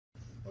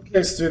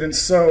Okay, students,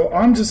 so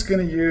I'm just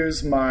going to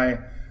use my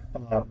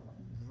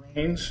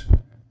range.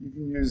 You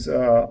can use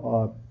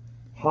a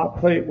hot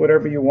plate,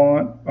 whatever you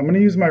want. I'm going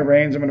to use my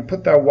range. I'm going to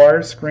put that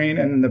wire screen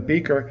in the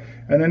beaker,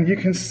 and then you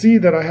can see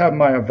that I have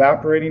my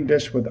evaporating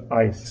dish with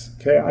ice.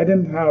 Okay, I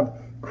didn't have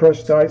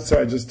crushed ice,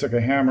 so I just took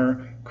a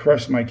hammer,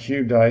 crushed my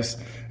cubed ice,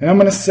 and I'm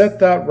going to set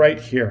that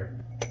right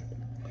here.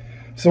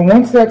 So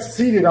once that's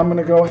seated, I'm going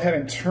to go ahead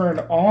and turn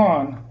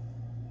on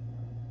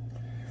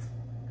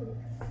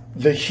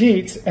the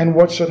heat, and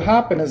what should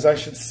happen is I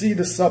should see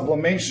the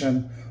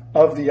sublimation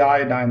of the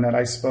iodine that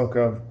I spoke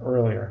of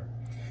earlier.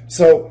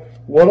 So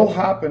what will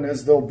happen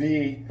is there'll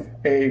be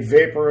a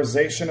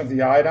vaporization of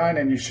the iodine,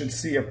 and you should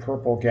see a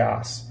purple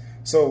gas.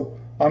 So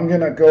I'm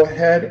going to go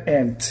ahead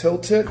and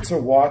tilt it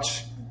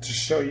to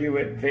show you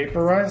it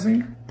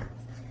vaporizing,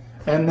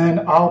 and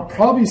then I'll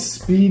probably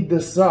speed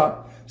this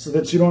up so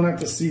that you don't have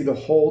to see the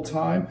whole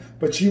time,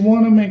 but you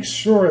want to make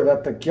sure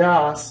that the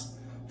gas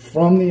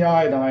from the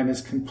iodine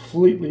is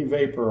completely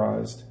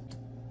vaporized,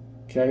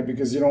 okay,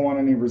 because you don't want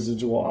any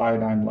residual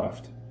iodine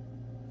left.